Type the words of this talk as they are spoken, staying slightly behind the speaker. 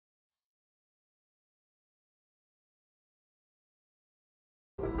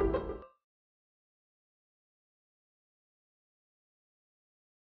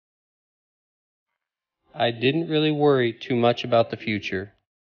I didn't really worry too much about the future.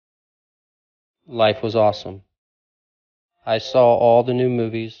 Life was awesome. I saw all the new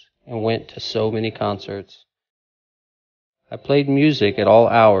movies and went to so many concerts. I played music at all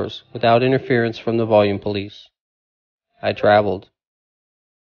hours without interference from the volume police. I traveled.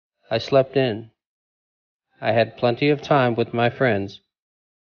 I slept in. I had plenty of time with my friends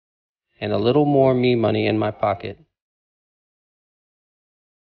and a little more me money in my pocket.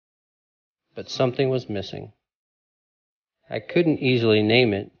 But something was missing. I couldn't easily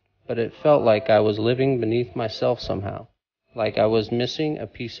name it, but it felt like I was living beneath myself somehow, like I was missing a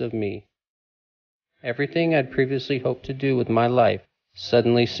piece of me. Everything I'd previously hoped to do with my life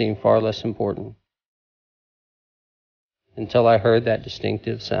suddenly seemed far less important, until I heard that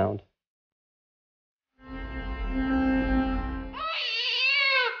distinctive sound.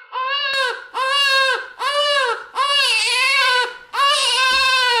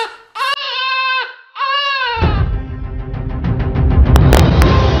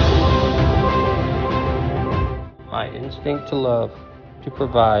 My instinct to love, to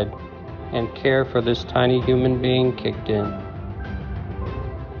provide, and care for this tiny human being kicked in.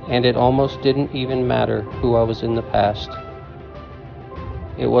 And it almost didn't even matter who I was in the past.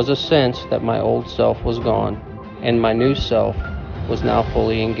 It was a sense that my old self was gone, and my new self was now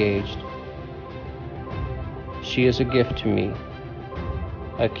fully engaged. She is a gift to me,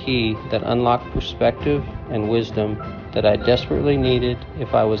 a key that unlocked perspective and wisdom that I desperately needed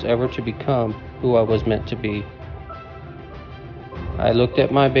if I was ever to become who I was meant to be. I looked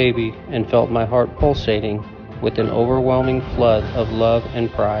at my baby and felt my heart pulsating with an overwhelming flood of love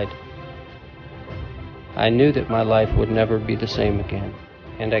and pride. I knew that my life would never be the same again,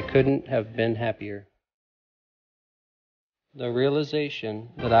 and I couldn't have been happier. The realization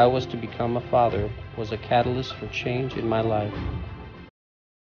that I was to become a father was a catalyst for change in my life.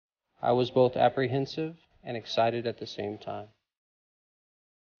 I was both apprehensive and excited at the same time.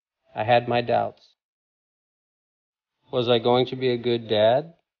 I had my doubts. Was I going to be a good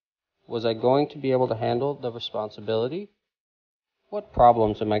dad? Was I going to be able to handle the responsibility? What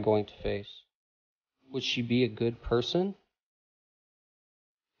problems am I going to face? Would she be a good person?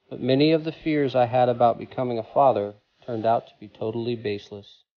 But many of the fears I had about becoming a father turned out to be totally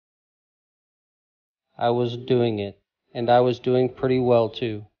baseless. I was doing it, and I was doing pretty well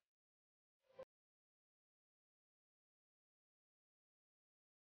too.